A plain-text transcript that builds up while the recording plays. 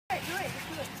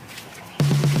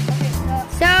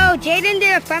So Jaden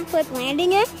did a front flip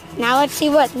landing it. Now let's see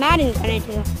what Madden's gonna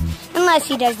do. Unless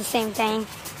he does the same thing.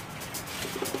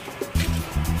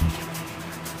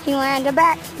 He lands a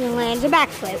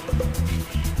backflip.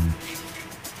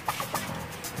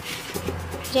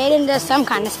 Jaden does some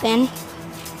kind of spin.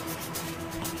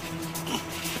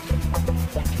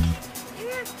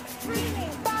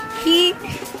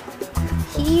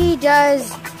 He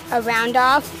does a round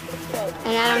off,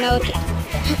 and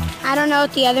I don't know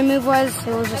what the other move was.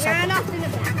 It was just like,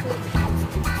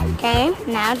 okay,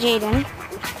 now Jaden.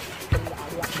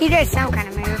 He did some kind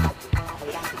of move.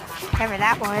 Whatever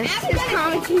that was.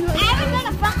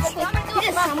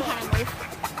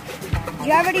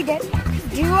 You already did.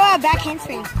 Do a back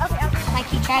handspring.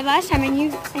 Like you tried last time, and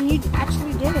you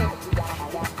actually did it.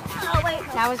 Oh wait.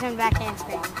 That was in back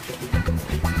handspring.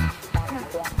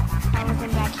 That was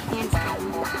in back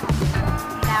handspring.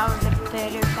 That was a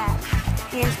better back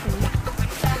handspring.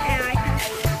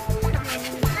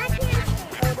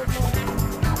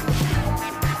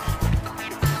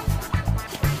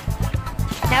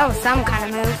 That was some kind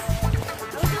of move.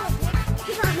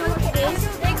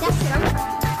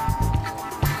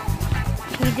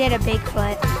 He did a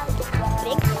Bigfoot.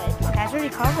 Bigfoot? That's what he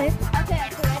called it. Okay,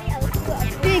 so ready? Let's do a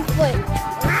Bigfoot.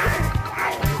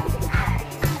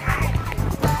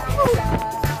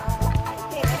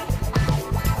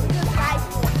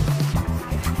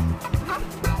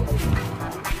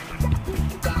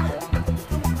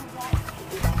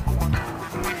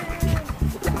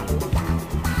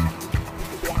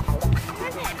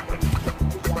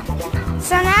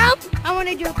 So now, I want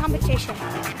to do a competition.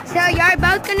 So y'all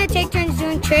both going to take turns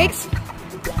doing tricks.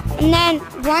 And then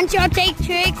once y'all take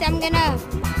tricks, I'm going to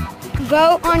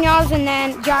vote on y'all's, and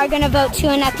then y'all are going to vote too.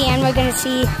 And at the end, we're going to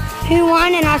see who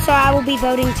won. And also, I will be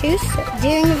voting too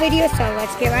during the video. So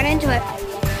let's get right into it.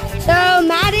 So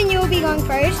Madden, you will be going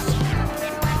first.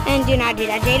 And do not do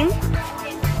that, Jaden.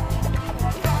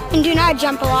 And do not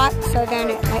jump a lot. So then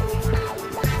it like...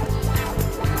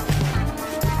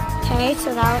 Okay,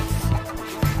 so that was...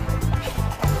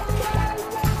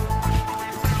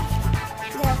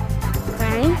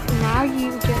 Now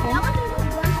you do it.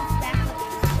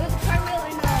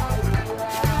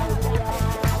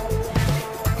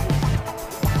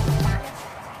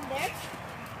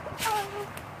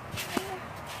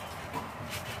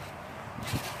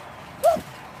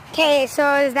 Okay,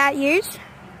 so is that yours?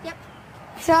 Yep.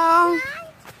 So,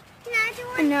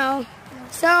 no.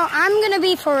 So I'm gonna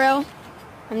be for real.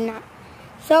 I'm not.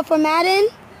 So for Madden,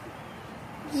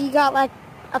 you got like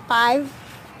a 5.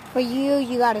 For you,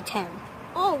 you got a 10.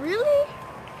 Oh, really?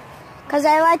 Because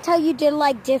I liked how you did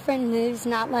like different moves,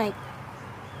 not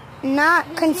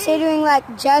considering like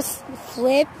just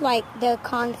flip, like the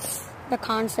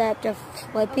concept of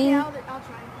flipping. Okay, I'll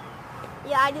try.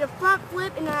 Yeah, I did a front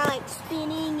flip and then I like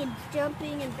spinning and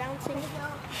jumping and bouncing.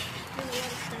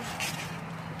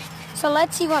 So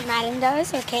let's see what Madden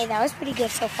does. Okay, that was pretty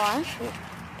good so far.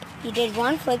 You did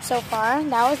one flip so far.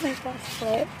 That wasn't the best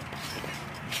flip.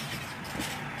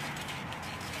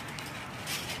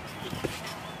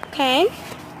 Okay.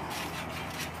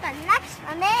 The next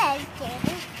one is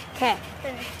Jaden. Okay.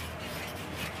 The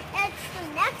next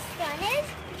one is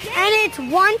Jaden. And it's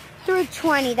 1 through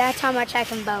 20. That's how much I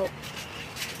can vote.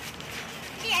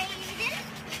 Jaden.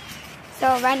 So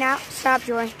right now, stop,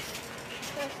 Joy. I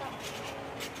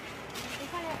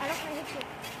don't want to hit you.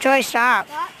 Joy, stop.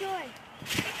 Stop, Joy.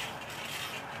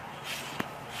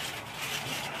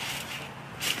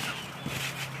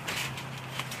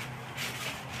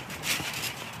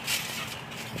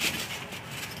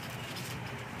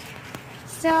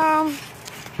 So,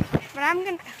 but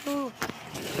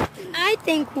I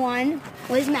think one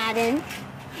was Madden,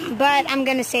 but I'm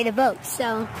gonna say the vote.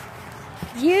 So,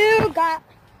 you got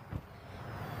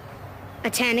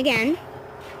a 10 again,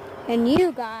 and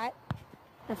you got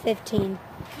a 15.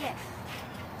 Yes.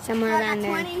 Somewhere around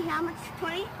there. 20, how much?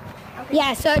 20? Okay.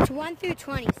 Yeah, so it's 1 through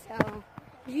 20, so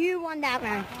you won that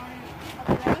round.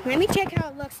 Okay, Let me check how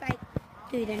it looks like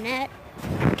through the net.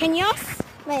 Can y'all,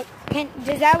 does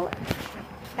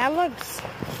that looks...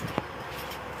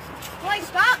 Boy,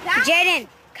 stop that. Jaden,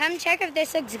 come check if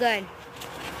this looks good.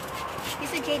 You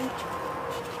said Jaden.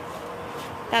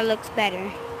 That looks better.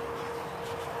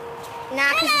 Nah,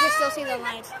 because you can still see the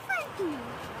lines.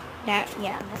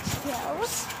 Yeah, that's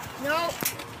close. No.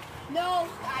 No.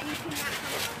 You cannot.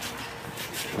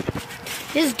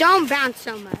 Just don't bounce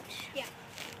so much. Yeah.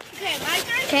 Okay, my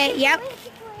turn? Okay, yep.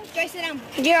 Joy, sit down.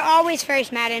 You're always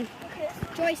first, Madden. Okay.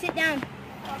 Joy, sit down.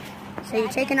 So you're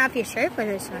taking off your shirt for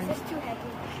this one. This is too heavy.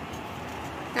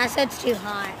 That said's too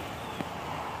hot.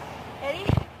 Ready?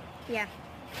 Yeah.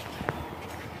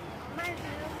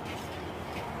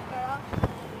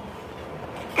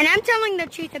 And I'm telling the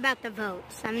truth about the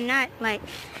votes. I'm not like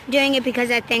doing it because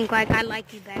I think like I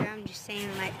like you better. I'm just saying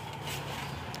like.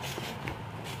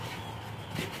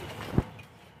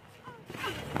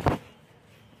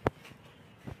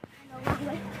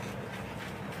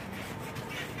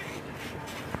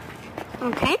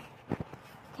 Okay.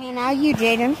 Okay, now you,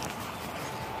 Jaden.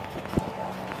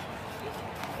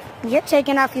 You're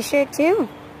taking off your shirt too.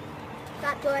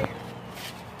 Stop, Joy.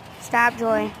 Stop,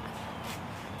 Joy.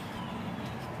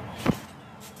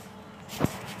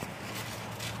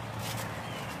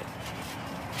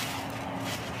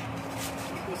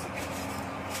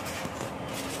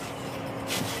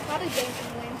 Probably James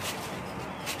can win.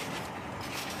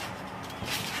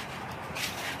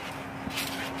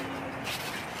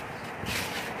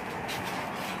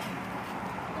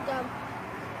 Good job.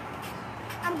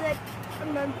 I'm good.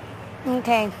 I'm done.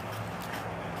 Okay.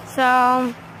 So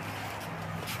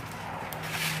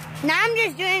now I'm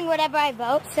just doing whatever I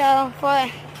vote. So for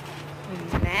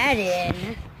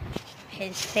Madden,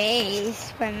 his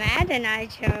face, for Madden I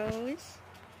chose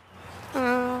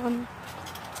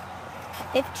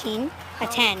 15, a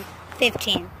 10,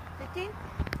 15. 15?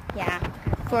 Yeah.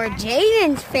 For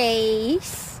Jaden's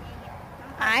face,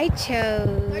 I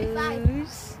chose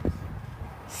 35.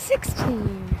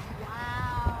 16.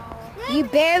 Wow. You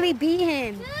barely beat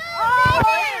him. Oh,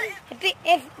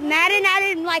 If Madden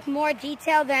added like more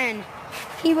detail, then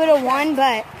he would have won.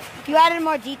 But you added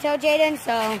more detail, Jaden,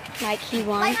 so like he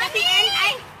won. like at the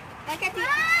end, like at the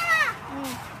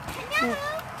end.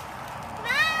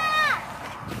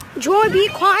 Joy, be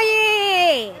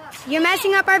quiet. You're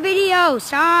messing up our video.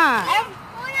 Stop.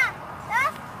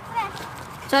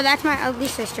 So that's my ugly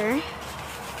sister.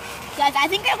 Guys, I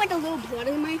think I have like a little blood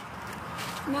in my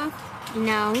mouth.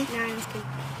 No. Nah, I'm just kidding.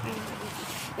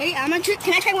 Ready? I'm gonna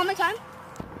can I try one more time?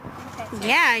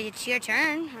 Yeah, it's your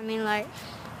turn. I mean, like,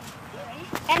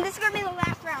 And this is gonna be the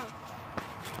last round.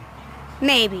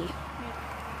 maybe.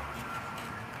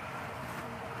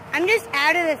 I'm just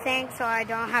out of the thing so I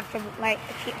don't have to, like,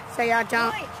 so y'all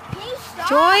don't. Please stop.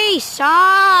 Joy,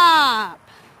 stop!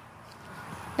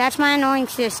 That's my annoying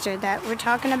sister that we're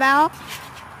talking about.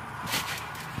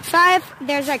 Sorry if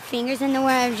there's, like, fingers in the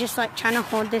way. I'm just, like, trying to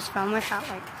hold this phone without,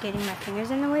 like, getting my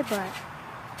fingers in the way, but.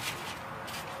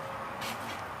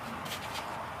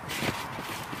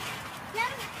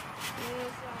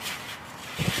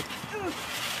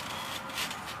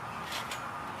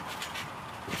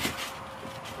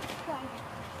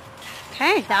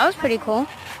 Okay, that was pretty cool.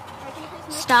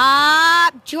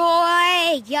 Stop,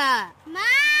 Joy! Yeah. Ma!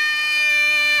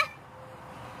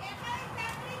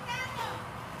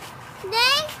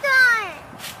 Thanks, Don.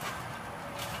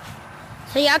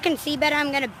 So y'all can see better.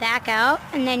 I'm gonna back out,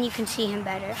 and then you can see him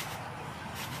better.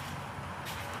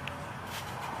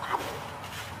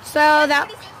 So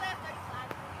that.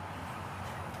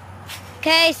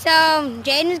 Okay, so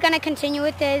Jaden's gonna continue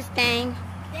with his thing.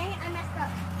 Dang it, I messed up.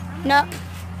 No,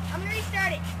 I'm gonna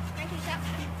restart it. Thank you, stop.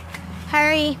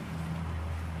 hurry.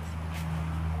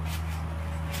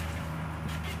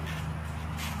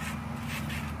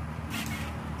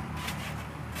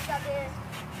 Stop this.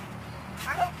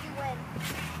 I hope you win.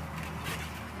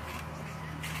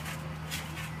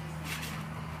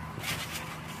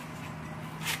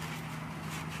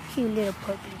 You little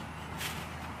puppy.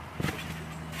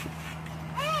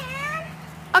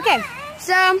 And Okay,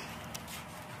 so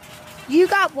you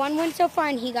got 1 win so far,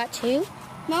 and he got 2.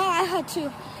 no, I had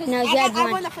 2. No, you had I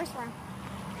 1. won the first round.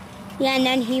 Yeah, and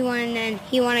then he won, and then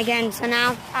he won again. So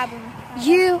now I won.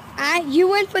 you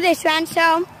win for this round.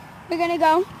 So we're gonna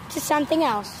go to something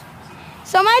else.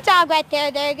 So my dog right there,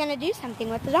 they're gonna do something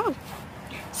with the dog.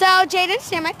 So Jaden,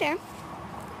 stand right there.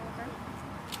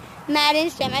 Madden,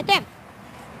 stand right there.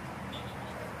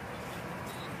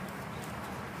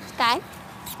 Sky,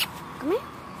 come here.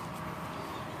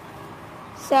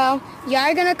 So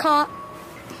you're gonna call.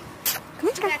 Come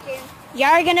on, Sky.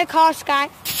 You're gonna call Sky.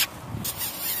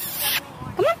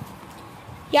 Come on.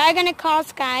 You're gonna call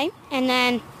Sky, and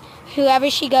then whoever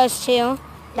she goes to,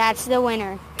 that's the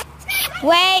winner.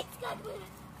 Wait.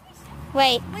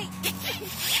 Wait.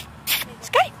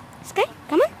 Sky. Sky.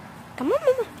 Come on. Come on,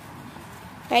 Mama.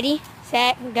 Ready,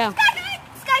 set, go.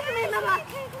 Sky, come here, Mama.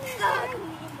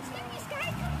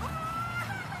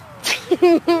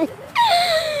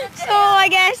 So I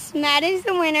guess Madden's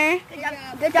the winner. Good job.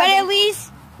 But at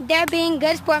least they're being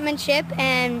good sportsmanship,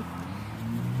 and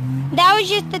that was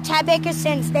just the tiebreaker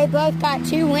since they both got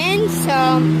 2 wins.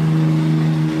 So,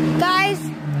 guys,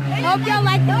 hope y'all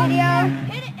liked the video.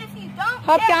 Hit it if you don't.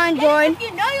 Hope y'all enjoyed. If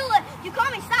you know you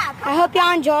call me stop. I hope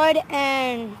y'all enjoyed,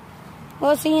 and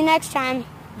We'll see you next time.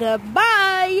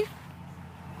 Goodbye.